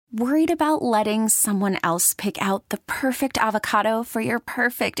Worried about letting someone else pick out the perfect avocado for your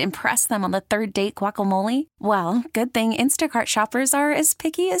perfect impress them on the third date guacamole? Well, good thing Instacart shoppers are as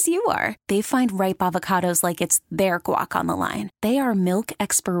picky as you are. They find ripe avocados like it's their guac on the line. They are milk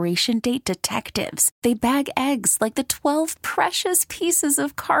expiration date detectives. They bag eggs like the 12 precious pieces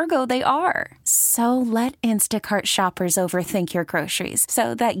of cargo they are. So let Instacart shoppers overthink your groceries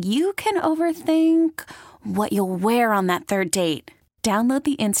so that you can overthink what you'll wear on that third date. Download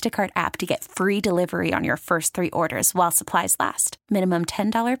the Instacart app to get free delivery on your first 3 orders while supplies last. Minimum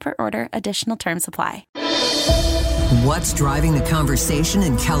 $10 per order. Additional terms apply. What's driving the conversation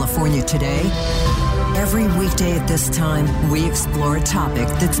in California today? Every weekday at this time, we explore a topic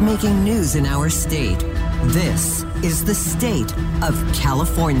that's making news in our state. This is the State of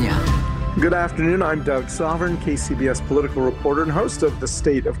California. Good afternoon. I'm Doug Sovern, KCBS political reporter and host of the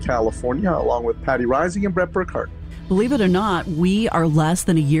State of California, along with Patti Reising and Bret Burkhart. Believe it or not, we are less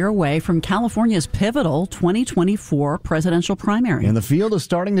than a year away from California's pivotal 2024 presidential primary. And the field is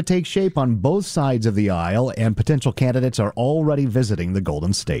starting to take shape on both sides of the aisle, and potential candidates are already visiting the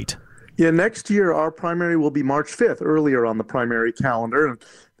Golden State. Yeah, next year our primary will be March 5th, earlier on the primary calendar.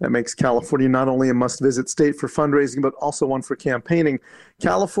 That makes California not only a must-visit state for fundraising, but also one for campaigning.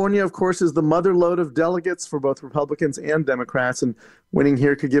 California, of course, is the mother lode of delegates for both Republicans and Democrats, and winning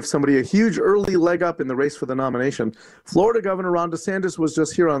here could give somebody a huge early leg up in the race for the nomination. Florida Governor Ron DeSantis was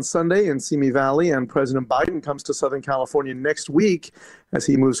just here on Sunday in Simi Valley, and President Biden comes to Southern California next week as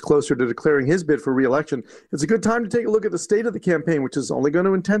he moves closer to declaring his bid for re-election. It's a good time to take a look at the state of the campaign, which is only going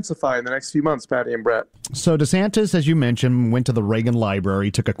to intensify in the next few months, Patti and Bret. So DeSantis, as you mentioned, went to the Reagan Library,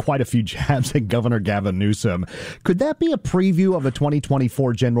 took quite a few jabs at Governor Gavin Newsom. Could that be a preview of a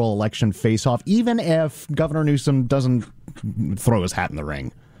 2024 general election face-off, even if Governor Newsom doesn't throw his hat in the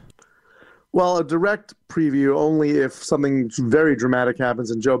ring? Well, a direct preview only if something very dramatic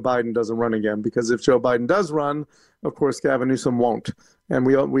happens and Joe Biden doesn't run again. Because if Joe Biden does run, of course, Gavin Newsom won't. And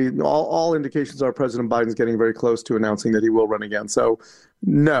all indications are President Biden's getting very close to announcing that he will run again. So,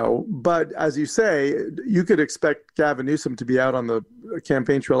 no. But as you say, you could expect Gavin Newsom to be out on the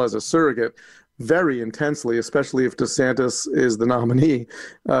campaign trail as a surrogate very intensely, especially if DeSantis is the nominee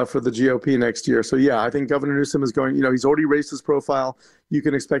for the GOP next year. So, yeah, I think Governor Newsom is going, he's already raised his profile. You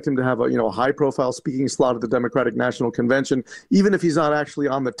can expect him to have a high-profile speaking slot at the Democratic National Convention. Even if he's not actually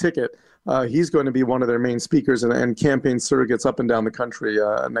on the ticket, he's going to be one of their main speakers and campaign surrogates up and down the country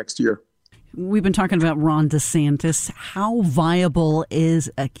next year. We've been talking about Ron DeSantis. How viable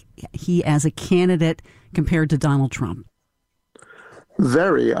is he as a candidate compared to Donald Trump?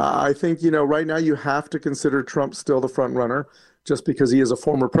 Very. I think, right now you have to consider Trump still the front runner just because he is a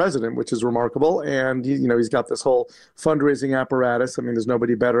former president, which is remarkable. And, he's got this whole fundraising apparatus. I mean, there's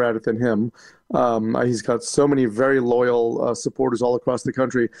nobody better at it than him. He's got so many very loyal supporters all across the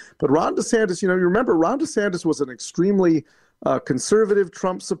country. But Ron DeSantis, you remember Ron DeSantis was an extremely conservative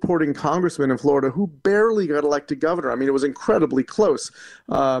Trump-supporting congressman in Florida who barely got elected governor. I mean, it was incredibly close.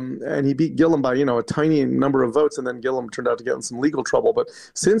 And he beat Gillum by, a tiny number of votes, and then Gillum turned out to get in some legal trouble. But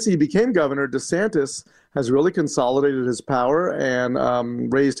since he became governor, DeSantis has really consolidated his power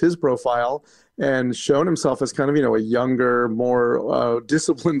and raised his profile and shown himself as kind of, a younger, more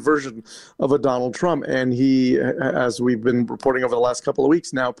disciplined version of a Donald Trump. And he, as we've been reporting over the last couple of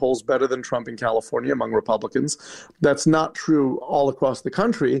weeks, now polls better than Trump in California among Republicans. That's not true all across the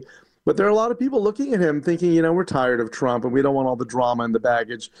country. But there are a lot of people looking at him thinking, we're tired of Trump and we don't want all the drama and the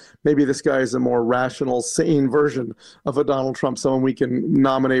baggage. Maybe this guy is a more rational, sane version of a Donald Trump, someone we can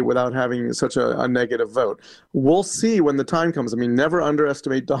nominate without having such a negative vote. We'll see when the time comes. I mean, never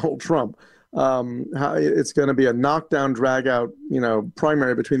underestimate Donald Trump. It's going to be a knockdown, drag-out,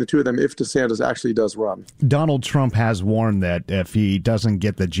 primary between the two of them if DeSantis actually does run. Donald Trump has warned that if he doesn't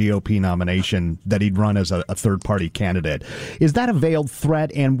get the GOP nomination, that he'd run as a third-party candidate. Is that a veiled threat,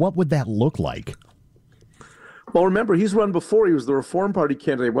 and what would that look like? Well, remember, he's run before. He was the Reform Party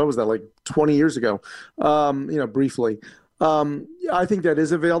candidate. What was that, like 20 years ago, briefly. I think that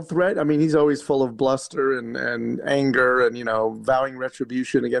is a veiled threat. I mean, he's always full of bluster and anger and, vowing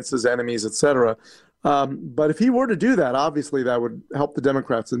retribution against his enemies, et cetera. But if he were to do that, obviously that would help the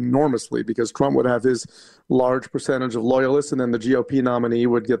Democrats enormously because Trump would have his large percentage of loyalists and then the GOP nominee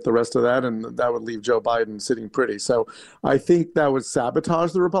would get the rest of that. And that would leave Joe Biden sitting pretty. So I think that would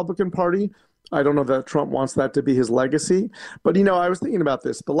sabotage the Republican Party. I don't know that Trump wants that to be his legacy. But, I was thinking about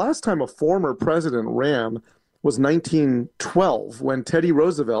this. The last time a former president ran was 1912 when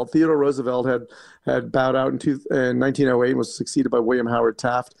Theodore Roosevelt had bowed out in 1908 and was succeeded by William Howard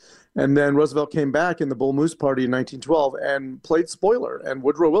Taft. And then Roosevelt came back in the Bull Moose Party in 1912 and played spoiler, and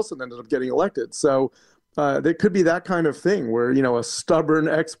Woodrow Wilson ended up getting elected. So there could be that kind of thing where, a stubborn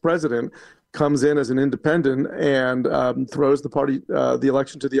ex-president comes in as an independent and throws the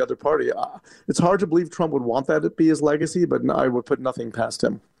election to the other party. It's hard to believe Trump would want that to be his legacy, but I would put nothing past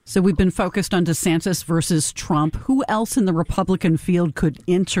him. So we've been focused on DeSantis versus Trump. Who else in the Republican field could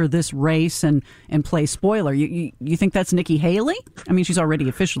enter this race and play spoiler? You think that's Nikki Haley? I mean, she's already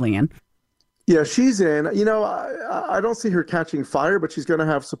officially in. Yeah, she's in. I don't see her catching fire, but she's going to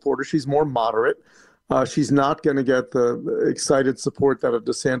have supporters. She's more moderate. She's not going to get the excited support that a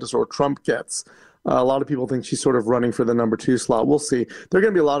DeSantis or Trump gets. A lot of people think she's sort of running for the number 2 slot. We'll see. There are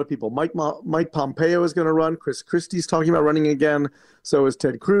going to be a lot of people. Mike Pompeo is going to run. Chris Christie's talking about running again. So is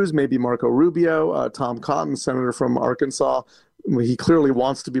Ted Cruz, maybe Marco Rubio, Tom Cotton, senator from Arkansas. He clearly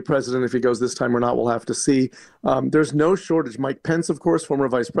wants to be president. If he goes this time or not, we'll have to see. There's no shortage. Mike Pence, of course, former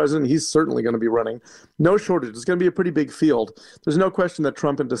vice president, he's certainly going to be running. No shortage. It's going to be a pretty big field. There's no question that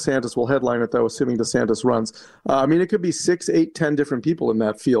Trump and DeSantis will headline it, though, assuming DeSantis runs. It could be 6, 8, 10 different people in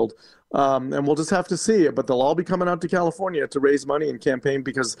that field. And we'll just have to see it. But they'll all be coming out to California to raise money and campaign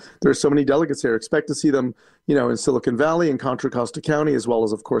because there's so many delegates here. Expect to see them, in Silicon Valley and Contra Costa County, as well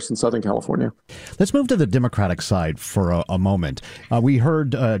as, of course, in Southern California. Let's move to the Democratic side for a moment. We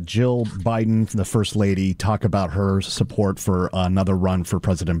heard Jill Biden, the First Lady, talk about her support for another run for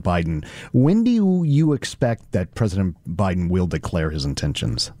President Biden. When do you expect that President Biden will declare his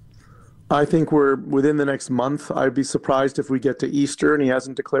intentions? I think we're within the next month. I'd be surprised if we get to Easter and he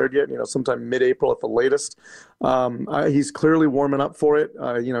hasn't declared yet, sometime mid-April at the latest. He's clearly warming up for it.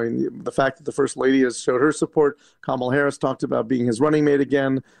 The fact that the First Lady has showed her support, Kamala Harris talked about being his running mate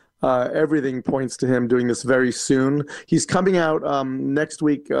again. Everything points to him doing this very soon. He's coming out next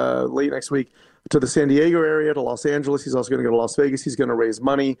week, late next week, to the San Diego area, to Los Angeles. He's also going to go to Las Vegas. He's going to raise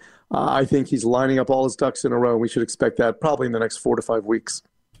money. I think he's lining up all his ducks in a row. We should expect that probably in the next 4 to 5 weeks.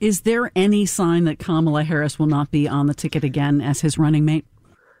 Is there any sign that Kamala Harris will not be on the ticket again as his running mate?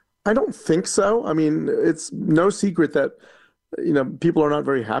 I don't think so. It's no secret that, people are not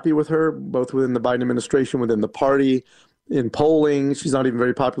very happy with her, both within the Biden administration, within the party, in polling. She's not even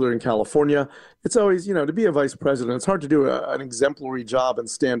very popular in California. It's always, to be a vice president, it's hard to do an exemplary job and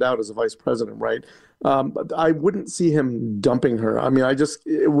stand out as a vice president, right? But I wouldn't see him dumping her.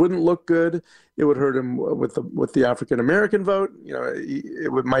 It wouldn't look good. It would hurt him with the African-American vote.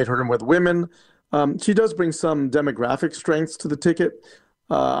 Might hurt him with women. She does bring some demographic strengths to the ticket.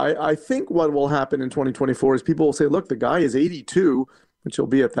 I think what will happen in 2024 is people will say, look, the guy is 82, which he'll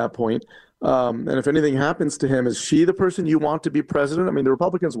be at that point. And if anything happens to him, is she the person you want to be president? The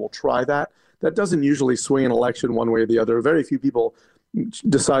Republicans will try that. That doesn't usually swing an election one way or the other. Very few people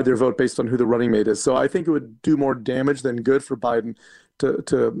decide their vote based on who the running mate is. So I think it would do more damage than good for Biden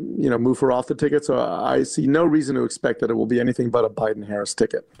to move her off the ticket. So I see no reason to expect that it will be anything but a Biden-Harris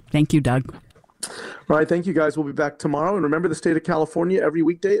ticket. Thank you, Doug. All right, thank you, guys. We'll be back tomorrow. And remember, the State of California every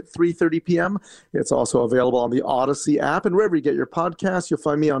weekday at 3:30 p.m. It's also available on the Odyssey app. And wherever you get your podcasts, you'll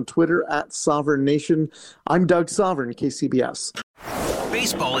find me on Twitter at Sovern Nation. I'm Doug Sovern, KCBS.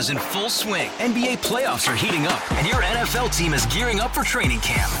 Baseball is in full swing. NBA playoffs are heating up, and your NFL team is gearing up for training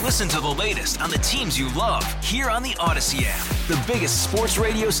camp. Listen to the latest on the teams you love here on the Odyssey app. The biggest sports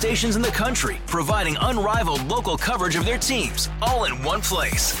radio stations in the country, providing unrivaled local coverage of their teams, all in one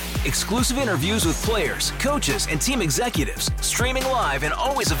place. Exclusive interviews with players, coaches, and team executives, streaming live and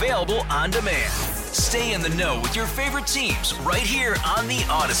always available on demand. Stay in the know with your favorite teams right here on the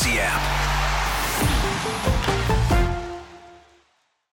Odyssey app.